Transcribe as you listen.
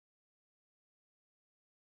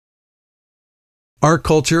Our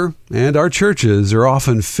culture and our churches are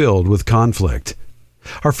often filled with conflict.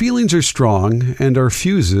 Our feelings are strong and our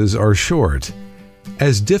fuses are short.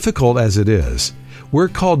 As difficult as it is, we're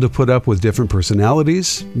called to put up with different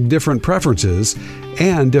personalities, different preferences,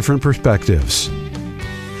 and different perspectives.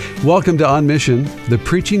 Welcome to On Mission, the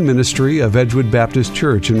preaching ministry of Edgewood Baptist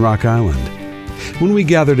Church in Rock Island. When we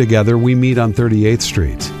gather together, we meet on 38th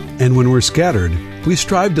Street. And when we're scattered, we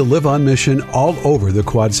strive to live on mission all over the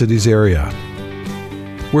Quad Cities area.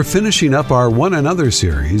 We're finishing up our One Another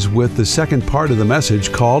series with the second part of the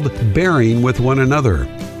message called Bearing with One Another.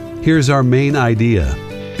 Here's our main idea.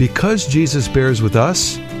 Because Jesus bears with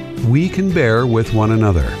us, we can bear with one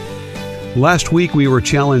another. Last week we were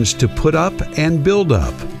challenged to put up and build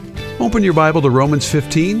up. Open your Bible to Romans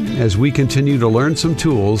 15 as we continue to learn some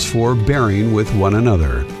tools for bearing with one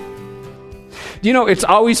another. You know, it's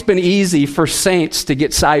always been easy for saints to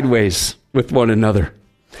get sideways with one another.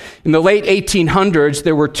 In the late 1800s,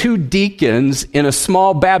 there were two deacons in a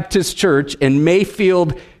small Baptist church in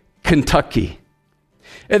Mayfield, Kentucky.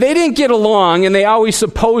 They didn't get along, and they always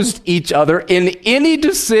opposed each other in any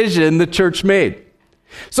decision the church made.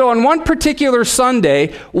 So on one particular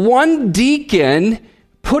Sunday, one deacon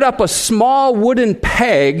put up a small wooden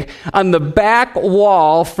peg on the back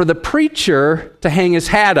wall for the preacher to hang his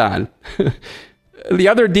hat on. The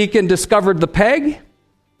other deacon discovered the peg.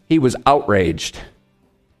 He was outraged,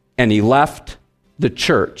 and he left the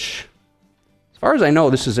church. As far as I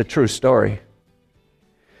know, this is a true story.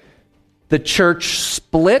 The church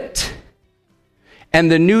split,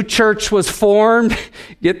 and the new church was formed.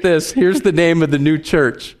 Get this, here's the name of the new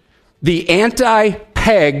church. The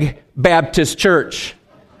Anti-Peg Baptist Church.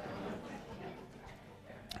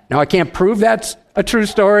 Now, I can't prove that's a true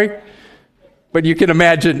story, but you can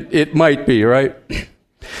imagine it might be, right?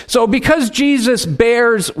 So because Jesus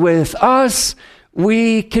bears with us,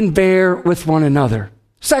 we can bear with one another.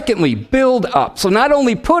 Secondly, build up. So not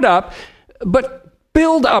only put up, but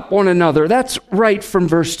build up one another. That's right from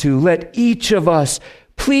verse 2. Let each of us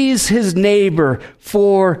please his neighbor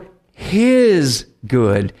for his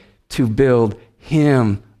good, to build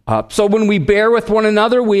him up. So when we bear with one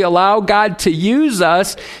another, we allow God to use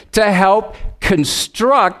us to help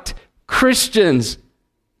construct Christians.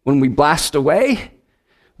 When we blast away,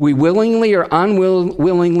 we willingly or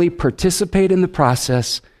unwillingly participate in the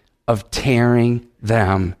process of tearing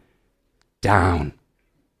them down.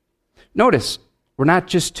 Notice, we're not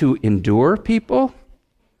just to endure people,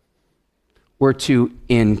 we're to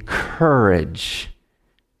encourage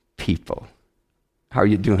people. How are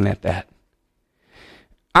you doing at that?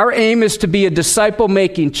 Our aim is to be a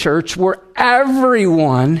disciple-making church where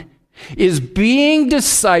everyone is being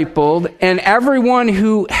discipled, and everyone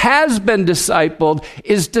who has been discipled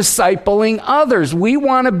is discipling others. We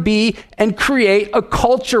want to be and create a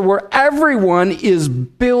culture where everyone is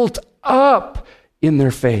built up in their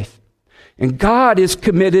faith. And God is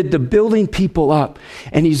committed to building people up,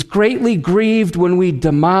 and he's greatly grieved when we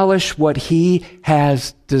demolish what he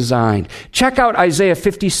has designed. Check out Isaiah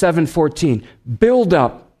 57:14. Build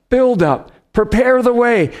up, prepare the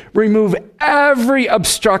way, remove every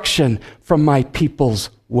obstruction from my people's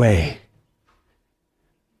way.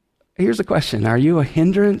 Here's the question. Are you a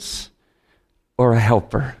hindrance or a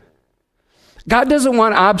helper? God doesn't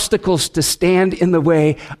want obstacles to stand in the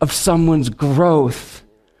way of someone's growth.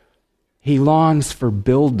 He longs for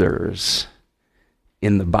builders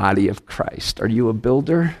in the body of Christ. Are you a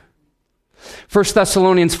builder? 1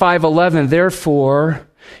 Thessalonians 5:11, therefore,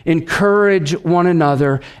 encourage one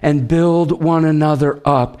another and build one another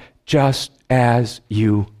up just as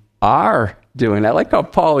you are doing. I like how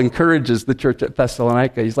Paul encourages the church at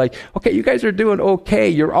Thessalonica. He's like, okay, you guys are doing okay.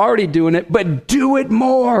 You're already doing it, but do it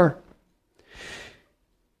more.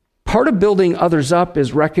 Part of building others up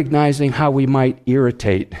is recognizing how we might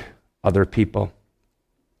irritate other people.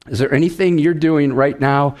 Is there anything you're doing right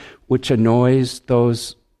now which annoys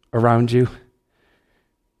those around you?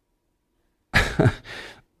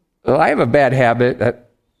 Well, I have a bad habit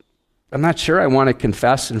that I'm not sure I want to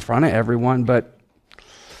confess in front of everyone, but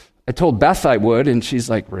I told Beth I would, and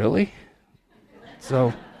she's like, really?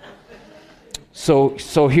 So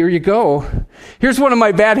here you go. Here's one of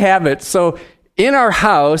my bad habits. So in our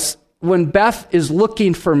house, when Beth is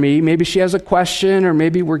looking for me, maybe she has a question or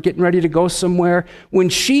maybe we're getting ready to go somewhere, when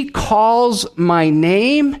she calls my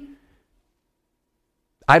name,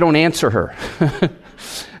 I don't answer her.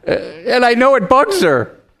 And I know it bugs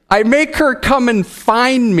her. I make her come and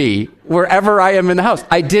find me wherever I am in the house.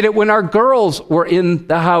 I did it when our girls were in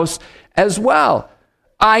the house as well.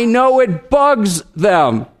 I know it bugs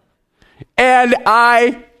them. And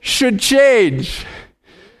I should change.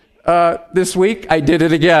 This week, I did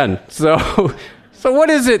it again. So So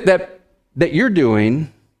what is it that you're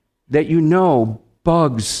doing that you know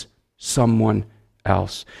bugs someone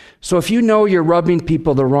else? So if you know you're rubbing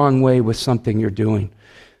people the wrong way with something you're doing,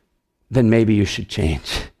 then maybe you should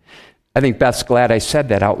change. I think Beth's glad I said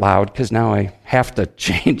that out loud because now I have to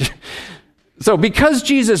change. So because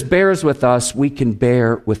Jesus bears with us, we can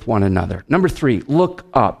bear with one another. Number 3, look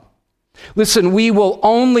up. Listen, we will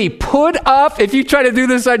only put up, if you try to do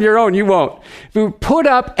this on your own, you won't. If we put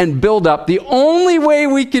up and build up, the only way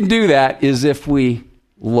we can do that is if we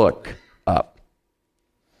look up.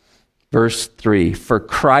 Verse 3, for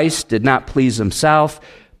Christ did not please himself,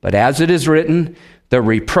 but as it is written, the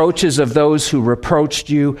reproaches of those who reproached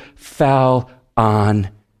you fell on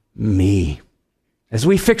me. As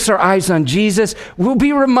we fix our eyes on Jesus, we'll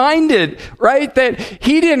be reminded, right, that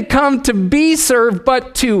he didn't come to be served,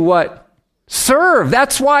 but to what? Serve.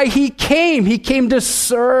 That's why he came. He came to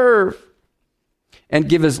serve and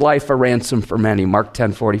give his life a ransom for many. Mark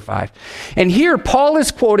 10:45. And here Paul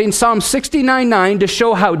is quoting Psalm 69:9 to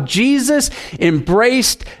show how Jesus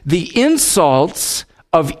embraced the insults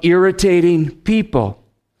of irritating people.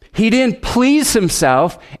 He didn't please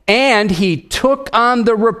himself, and he took on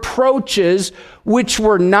the reproaches which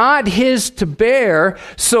were not his to bear,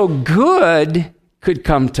 so good could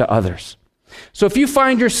come to others. So if you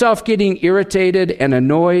find yourself getting irritated and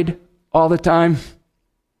annoyed all the time,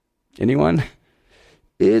 anyone?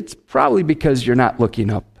 It's probably because you're not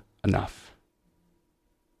looking up enough.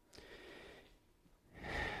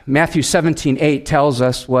 Matthew 17:8 tells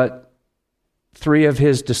us what 3 of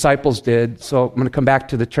his disciples did. So I'm going to come back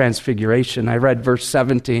to the transfiguration. I read verse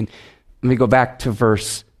 17. Let me go back to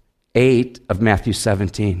verse 8 of Matthew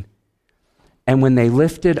 17. And when they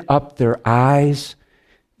lifted up their eyes,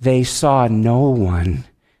 they saw no one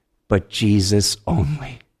but Jesus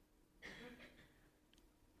only.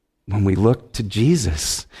 When we look to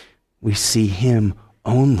Jesus, we see him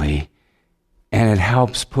only. And it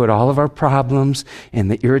helps put all of our problems and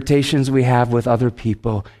the irritations we have with other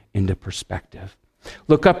people into perspective.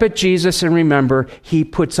 Look up at Jesus and remember, he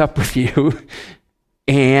puts up with you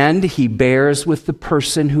and he bears with the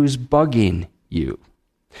person who's bugging you.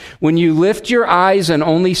 When you lift your eyes and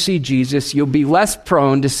only see Jesus, you'll be less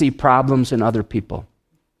prone to see problems in other people.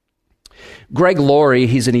 Greg Laurie,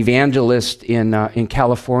 he's an evangelist in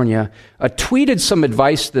California, tweeted some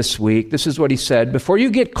advice this week. This is what he said: before you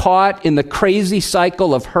get caught in the crazy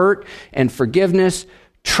cycle of hurt and forgiveness,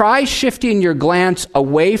 try shifting your glance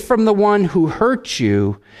away from the one who hurt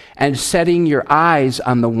you and setting your eyes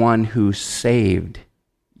on the one who saved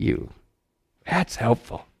you. That's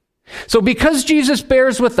helpful. So because Jesus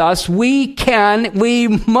bears with us, we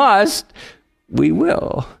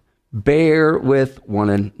will bear with one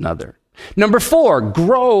another. Number 4,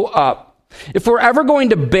 grow up. If we're ever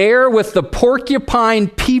going to bear with the porcupine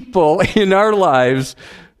people in our lives,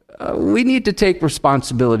 we need to take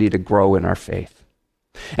responsibility to grow in our faith.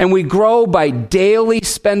 And we grow by daily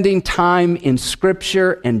spending time in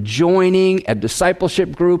Scripture and joining a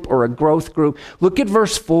discipleship group or a growth group. Look at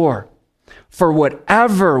verse 4. For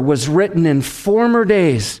whatever was written in former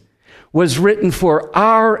days was written for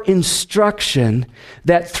our instruction,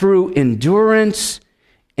 that through endurance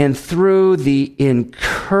and through the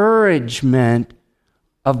encouragement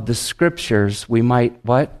of the Scriptures, we might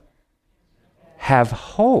what? Have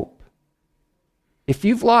hope. If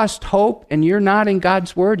you've lost hope and you're not in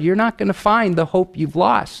God's Word, you're not going to find the hope you've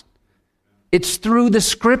lost. It's through the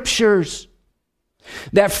Scriptures.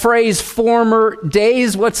 That phrase, former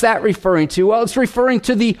days, what's that referring to? Well, it's referring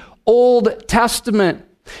to the Old Testament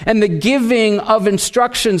and the giving of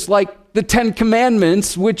instructions like the 10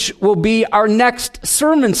 Commandments, which will be our next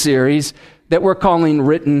sermon series that we're calling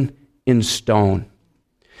Written in Stone.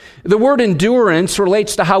 The word endurance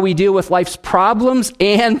relates to how we deal with life's problems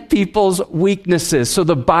and people's weaknesses. So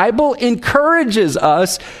the Bible encourages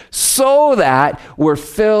us so that we're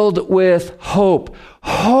filled with hope.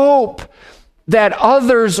 Hope that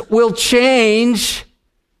others will change,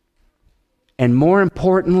 and more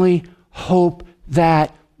importantly, hope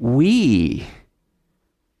that we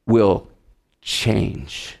will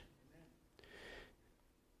change.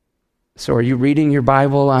 So are you reading your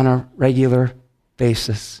Bible on a regular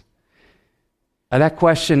basis? That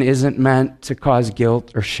question isn't meant to cause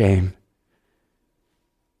guilt or shame.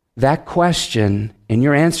 That question, and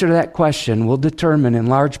your answer to that question, will determine in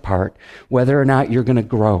large part whether or not you're going to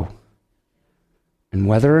grow and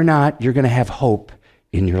whether or not you're going to have hope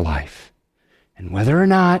in your life and whether or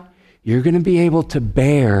not you're going to be able to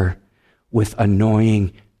bear with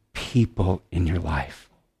annoying people in your life.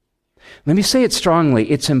 Let me say it strongly.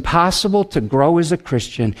 It's impossible to grow as a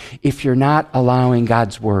Christian if you're not allowing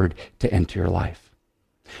God's Word to enter your life.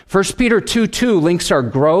 1 Peter 2:2 links our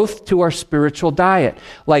growth to our spiritual diet.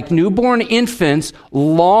 Like newborn infants,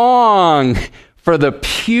 long for the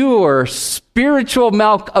pure spiritual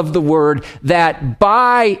milk of the word, that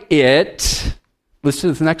by it,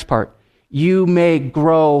 listen to the next part, you may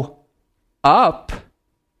grow up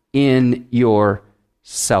in your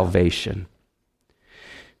salvation.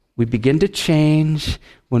 We begin to change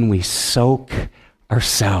when we soak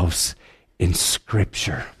ourselves in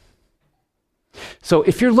Scripture. So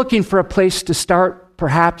if you're looking for a place to start,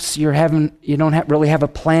 perhaps you don't really have a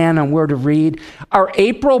plan on where to read, our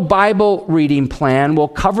April Bible reading plan will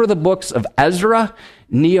cover the books of Ezra,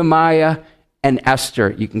 Nehemiah, and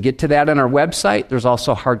Esther. You can get to that on our website. There's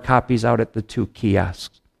also hard copies out at the 2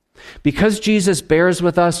 kiosks. Because Jesus bears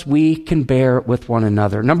with us, we can bear with one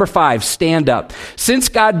another. Number 5, stand up. Since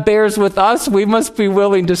God bears with us, we must be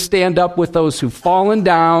willing to stand up with those who've fallen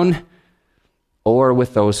down or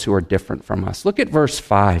with those who are different from us. Look at verse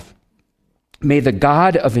 5. May the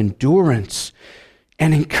God of endurance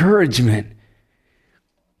and encouragement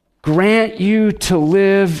grant you to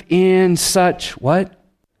live in such, what?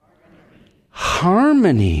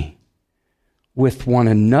 Harmony with one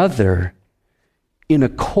another in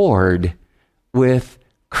accord with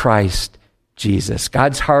Christ Jesus.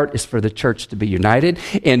 God's heart is for the church to be united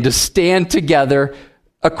and to stand together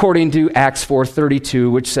according to Acts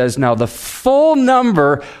 4:32, which says, now the full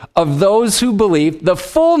number of those who believed, the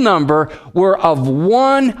full number were of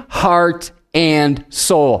one heart and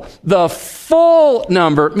soul. The full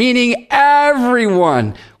number, meaning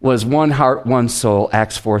everyone, was one heart, one soul,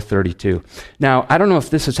 Acts 4:32. Now, I don't know if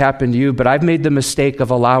this has happened to you, but I've made the mistake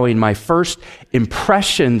of allowing my first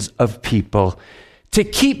impressions of people to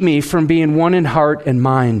keep me from being one in heart and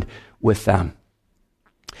mind with them.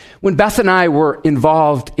 When Beth and I were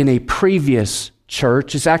involved in a previous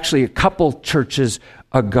church, it's actually a couple churches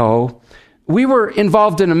ago, we were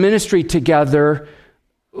involved in a ministry together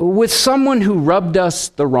with someone who rubbed us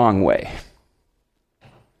the wrong way.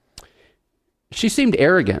 She seemed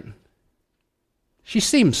arrogant. She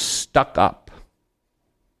seemed stuck up,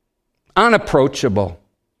 unapproachable.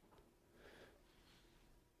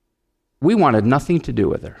 We wanted nothing to do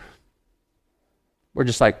with her. We're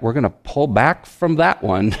just like, we're going to pull back from that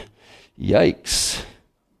one. Yikes.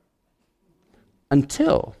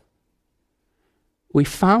 Until we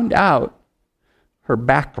found out her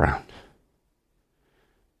background.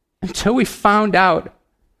 Until we found out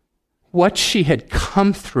what she had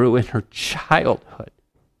come through in her childhood.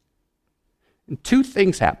 And 2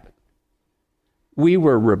 things happened. We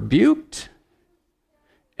were rebuked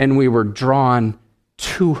and we were drawn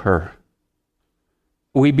to her.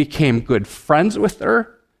 We became good friends with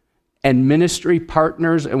her and ministry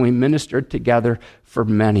partners, and we ministered together for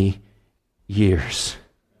many years.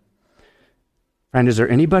 Friend, is there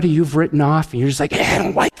anybody you've written off and you're just like, I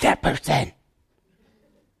don't like that person?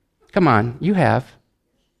 Come on, you have.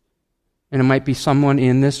 And it might be someone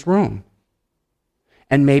in this room.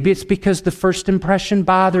 And maybe it's because the first impression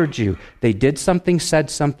bothered you. They did something, said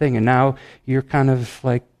something, and now you're kind of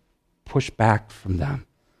like pushed back from them.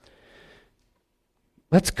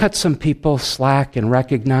 Let's cut some people slack and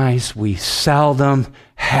recognize we seldom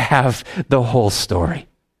have the whole story.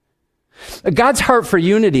 God's heart for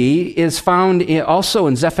unity is found also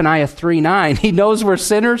in Zephaniah 3:9. He knows we're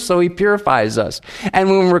sinners, so he purifies us. And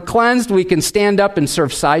when we're cleansed, we can stand up and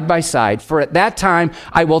serve side by side. For at that time,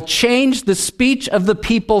 I will change the speech of the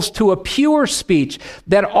peoples to a pure speech,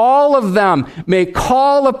 that all of them may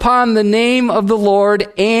call upon the name of the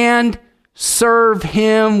Lord and serve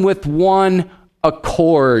him with one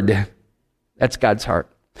accord. That's God's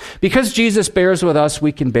heart. Because Jesus bears with us,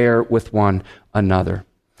 we can bear with one another.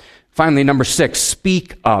 Finally, number 6,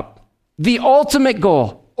 speak up. The ultimate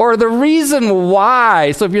goal, or the reason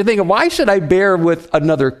why. So if you're thinking, why should I bear with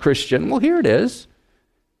another Christian? Well, here it is.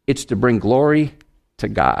 It's to bring glory to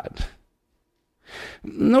God.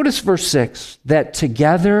 Notice verse 6, that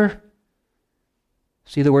together,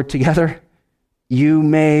 see the word together? You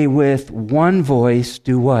may with one voice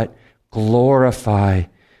do what? Glorify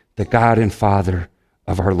the God and Father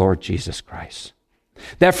of our Lord Jesus Christ.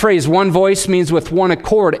 That phrase, one voice, means with one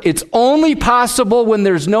accord. It's only possible when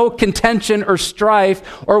there's no contention or strife,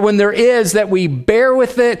 or when there is, that we bear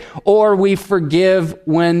with it, or we forgive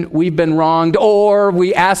when we've been wronged, or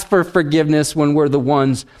we ask for forgiveness when we're the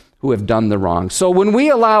ones who have done the wrong. So when we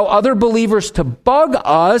allow other believers to bug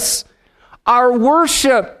us, our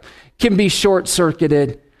worship can be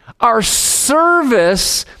short-circuited. Our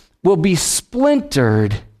service will be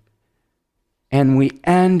splintered, and we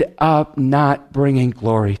end up not bringing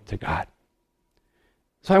glory to God.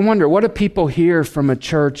 So I wonder, what do people hear from a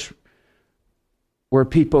church where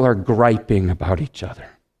people are griping about each other?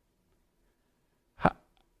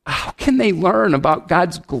 can they learn about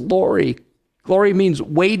God's glory? Glory means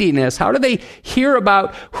weightiness. How do they hear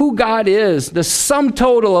about who God is, the sum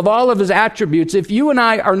total of all of his attributes, if you and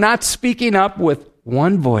I are not speaking up with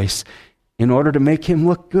one voice in order to make him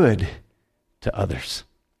look good to others?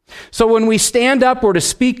 So when we stand up, we're to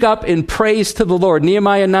speak up in praise to the Lord.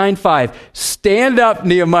 Nehemiah 9:5. Stand up,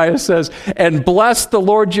 Nehemiah says, and bless the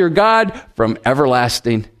Lord your God from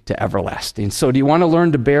everlasting to everlasting. So do you want to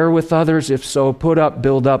learn to bear with others? If so, put up,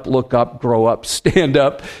 build up, look up, grow up, stand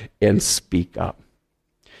up, and speak up.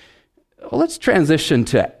 Well, let's transition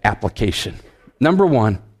to application. Number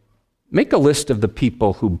 1, make a list of the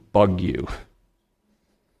people who bug you.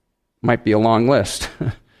 Might be a long list.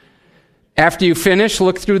 After you finish,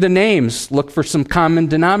 look through the names. Look for some common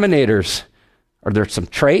denominators. Are there some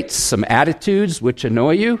traits, some attitudes which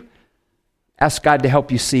annoy you? Ask God to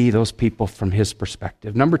help you see those people from his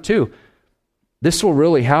perspective. Number 2, this will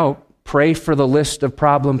really help. Pray for the list of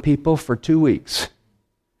problem people for 2 weeks.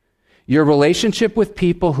 Your relationship with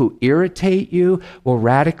people who irritate you will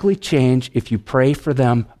radically change if you pray for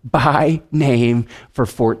them by name for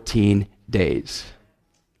 14 days.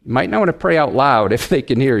 You might not want to pray out loud if they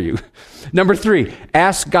can hear you. Number 3,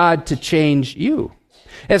 ask God to change you.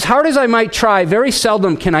 As hard as I might try, very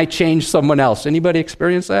seldom can I change someone else. Anybody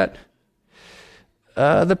experience that?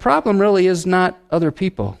 The problem really is not other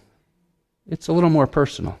people. It's a little more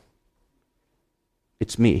personal.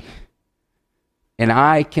 It's me. And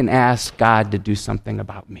I can ask God to do something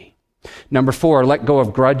about me. Number 4, let go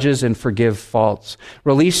of grudges and forgive faults.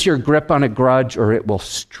 Release your grip on a grudge or it will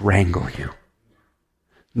strangle you.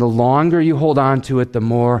 The longer you hold on to it, the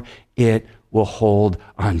more it will hold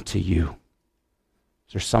onto you.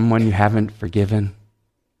 Is there someone you haven't forgiven?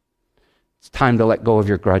 It's time to let go of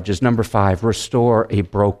your grudges. Number 5, restore a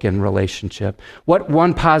broken relationship. What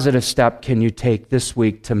one positive step can you take this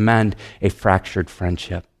week to mend a fractured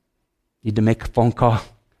friendship? Need to make a phone call,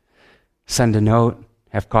 send a note,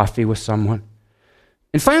 have coffee with someone.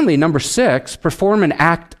 And finally, number 6, perform an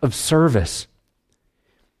act of service.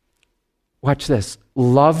 Watch this.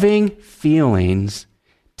 Loving feelings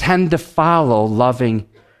tend to follow loving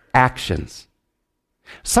actions.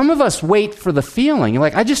 Some of us wait for the feeling. You're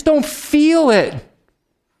like, I just don't feel it.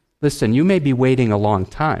 Listen, you may be waiting a long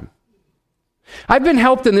time. I've been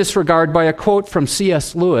helped in this regard by a quote from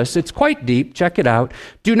C.S. Lewis. It's quite deep. Check it out.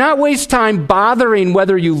 Do not waste time bothering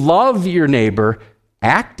whether you love your neighbor.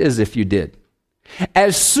 Act as if you did.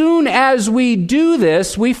 As soon as we do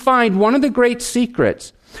this, we find one of the great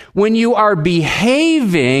secrets. When you are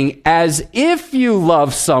behaving as if you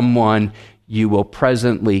love someone, you will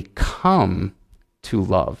presently come to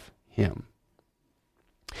love him.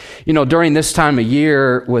 You know, during this time of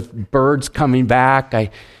year, with birds coming back,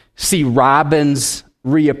 I see robins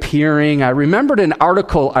reappearing. I remembered an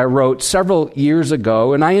article I wrote several years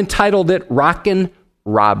ago, and I entitled it Rockin'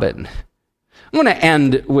 Robin. I'm going to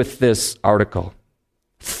end with this article.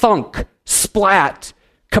 Thunk, splat,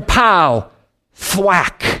 kapow,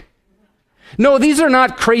 thwack. No, these are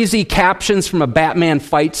not crazy captions from a Batman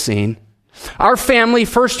fight scene. Our family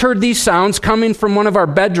first heard these sounds coming from one of our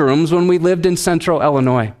bedrooms when we lived in central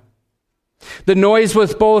Illinois. The noise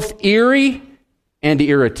was both eerie and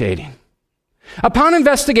irritating. Upon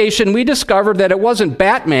investigation, we discovered that it wasn't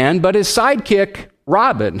Batman, but his sidekick,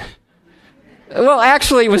 Robin. Well,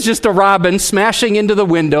 actually, it was just a robin smashing into the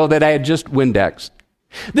window that I had just Windexed.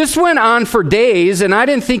 This went on for days, and I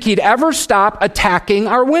didn't think he'd ever stop attacking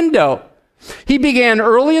our window. He began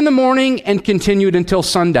early in the morning and continued until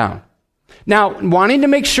sundown. Now, wanting to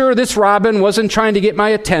make sure this robin wasn't trying to get my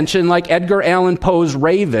attention like Edgar Allan Poe's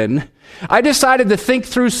Raven, I decided to think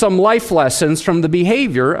through some life lessons from the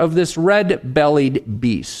behavior of this red-bellied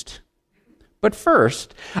beast. But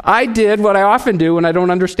first, I did what I often do when I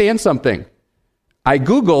don't understand something. I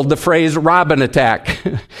Googled the phrase robin attack,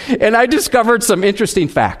 and I discovered some interesting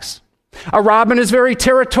facts. A robin is very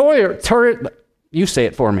territorial. You say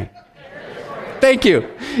it for me. Thank you.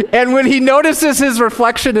 And when he notices his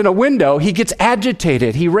reflection in a window, he gets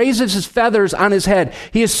agitated. He raises his feathers on his head.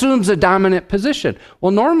 He assumes a dominant position.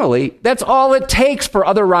 Well, normally, that's all it takes for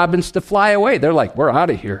other robins to fly away. They're like, we're out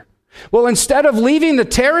of here. Well, instead of leaving the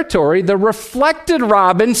territory, the reflected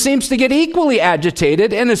robin seems to get equally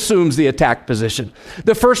agitated and assumes the attack position.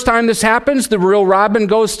 The first time this happens, the real robin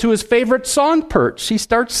goes to his favorite song perch. He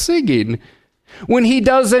starts singing. When he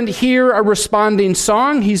doesn't hear a responding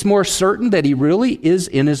song, he's more certain that he really is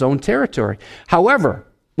in his own territory. However,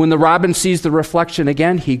 when the robin sees the reflection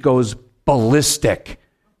again, he goes ballistic,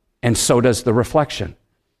 and so does the reflection.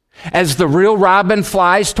 As the real robin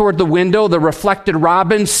flies toward the window, the reflected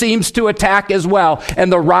robin seems to attack as well,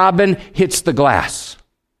 and the robin hits the glass.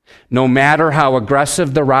 No matter how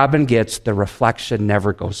aggressive the robin gets, the reflection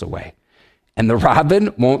never goes away. And the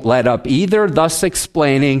robin won't let up either, thus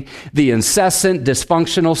explaining the incessant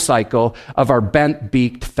dysfunctional cycle of our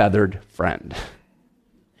bent-beaked, feathered friend.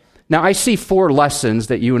 Now, I see 4 lessons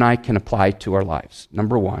that you and I can apply to our lives.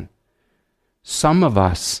 Number 1, some of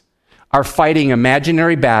us are fighting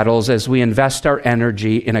imaginary battles as we invest our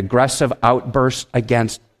energy in aggressive outbursts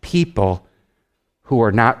against people who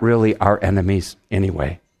are not really our enemies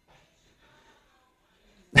anyway.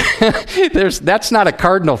 That's not a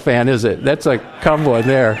Cardinal fan, is it? That's a Cub one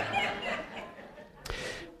there.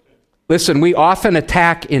 Listen, we often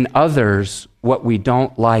attack in others what we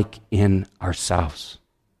don't like in ourselves.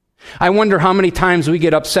 I wonder how many times we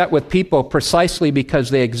get upset with people precisely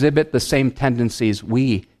because they exhibit the same tendencies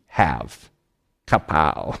we have.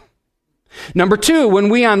 Kapow. Number 2, when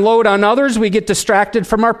we unload on others, we get distracted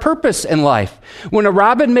from our purpose in life. When a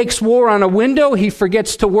robin makes war on a window, he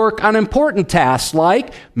forgets to work on important tasks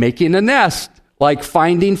like making a nest, like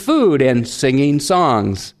finding food and singing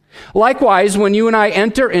songs. Likewise, when you and I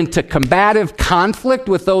enter into combative conflict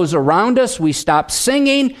with those around us, we stop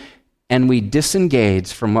singing and we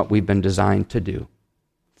disengage from what we've been designed to do.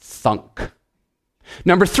 Thunk.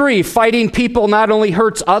 Number 3, fighting people not only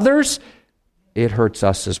hurts others, it hurts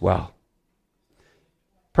us as well.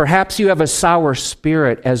 Perhaps you have a sour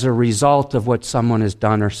spirit as a result of what someone has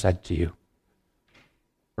done or said to you.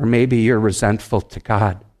 Or maybe you're resentful to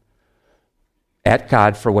God, at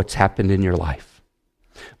God for what's happened in your life.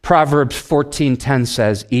 Proverbs 14:10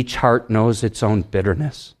 says, each heart knows its own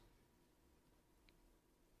bitterness.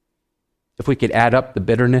 If we could add up the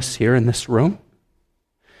bitterness here in this room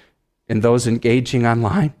and those engaging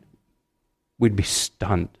online, we'd be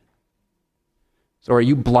stunned. So are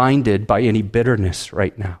you blinded by any bitterness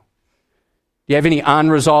right now? Do you have any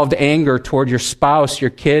unresolved anger toward your spouse,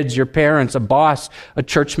 your kids, your parents, a boss, a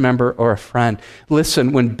church member, or a friend?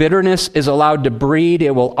 Listen, when bitterness is allowed to breed,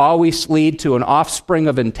 it will always lead to an offspring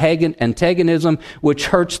of antagonism, which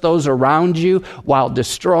hurts those around you while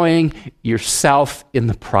destroying yourself in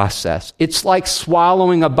the process. It's like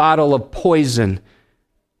swallowing a bottle of poison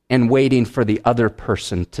and waiting for the other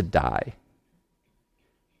person to die.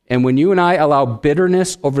 And when you and I allow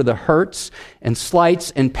bitterness over the hurts and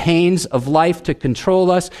slights and pains of life to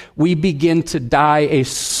control us, we begin to die a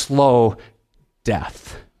slow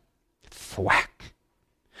death. Thwack.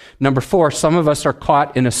 Number 4, some of us are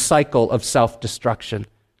caught in a cycle of self-destruction.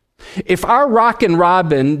 If our rockin'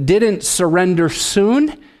 robin didn't surrender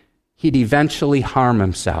soon, he'd eventually harm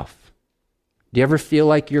himself. Do you ever feel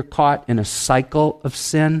like you're caught in a cycle of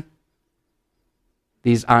sin?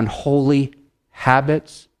 These unholy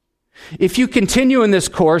habits? If you continue in this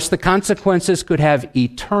course, the consequences could have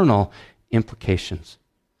eternal implications.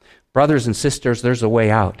 Brothers and sisters, there's a way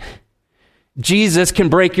out. Jesus can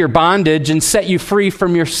break your bondage and set you free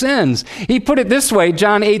from your sins. He put it this way,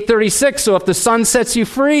 John 8:36, so if the Son sets you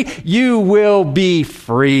free, you will be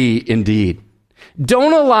free indeed.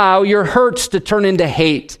 Don't allow your hurts to turn into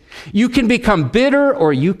hate. You can become bitter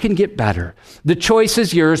or you can get better. The choice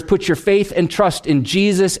is yours. Put your faith and trust in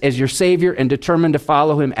Jesus as your Savior and determine to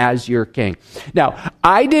follow him as your King. Now,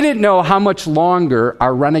 I didn't know how much longer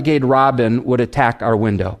our renegade robin would attack our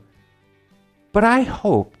window, but I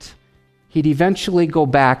hoped he'd eventually go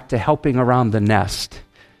back to helping around the nest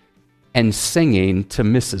and singing to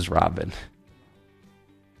Mrs. Robin.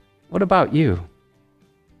 What about you?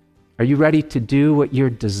 Are you ready to do what you're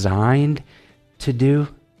designed to do?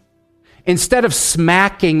 Instead of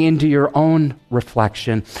smacking into your own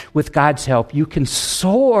reflection, with God's help, you can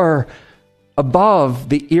soar above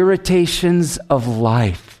the irritations of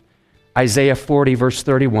life. Isaiah 40, verse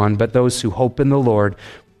 31, but those who hope in the Lord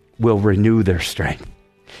will renew their strength.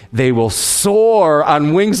 They will soar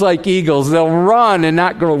on wings like eagles. They'll run and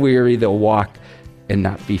not grow weary. They'll walk and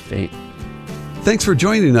not be faint. Thanks for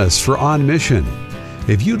joining us for On Mission.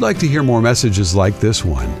 If you'd like to hear more messages like this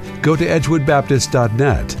one, go to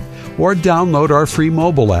edgewoodbaptist.net or download our free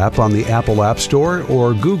mobile app on the Apple App Store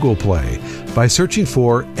or Google Play by searching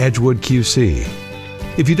for Edgewood QC.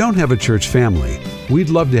 If you don't have a church family, we'd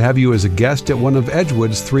love to have you as a guest at one of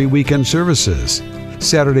Edgewood's 3 weekend services,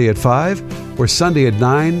 Saturday at 5 or Sunday at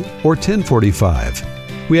 9 or 10:45.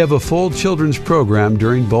 We have a full children's program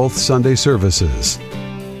during both Sunday services.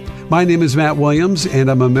 My name is Matt Williams, and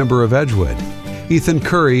I'm a member of Edgewood. Ethan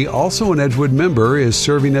Curry, also an Edgewood member, is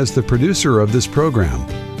serving as the producer of this program.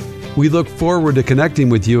 We look forward to connecting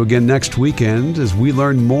with you again next weekend as we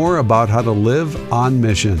learn more about how to live on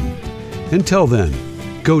mission. Until then,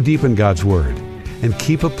 go deep in God's Word and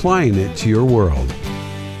keep applying it to your world.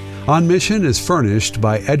 On Mission is furnished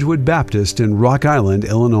by Edgewood Baptist in Rock Island,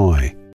 Illinois.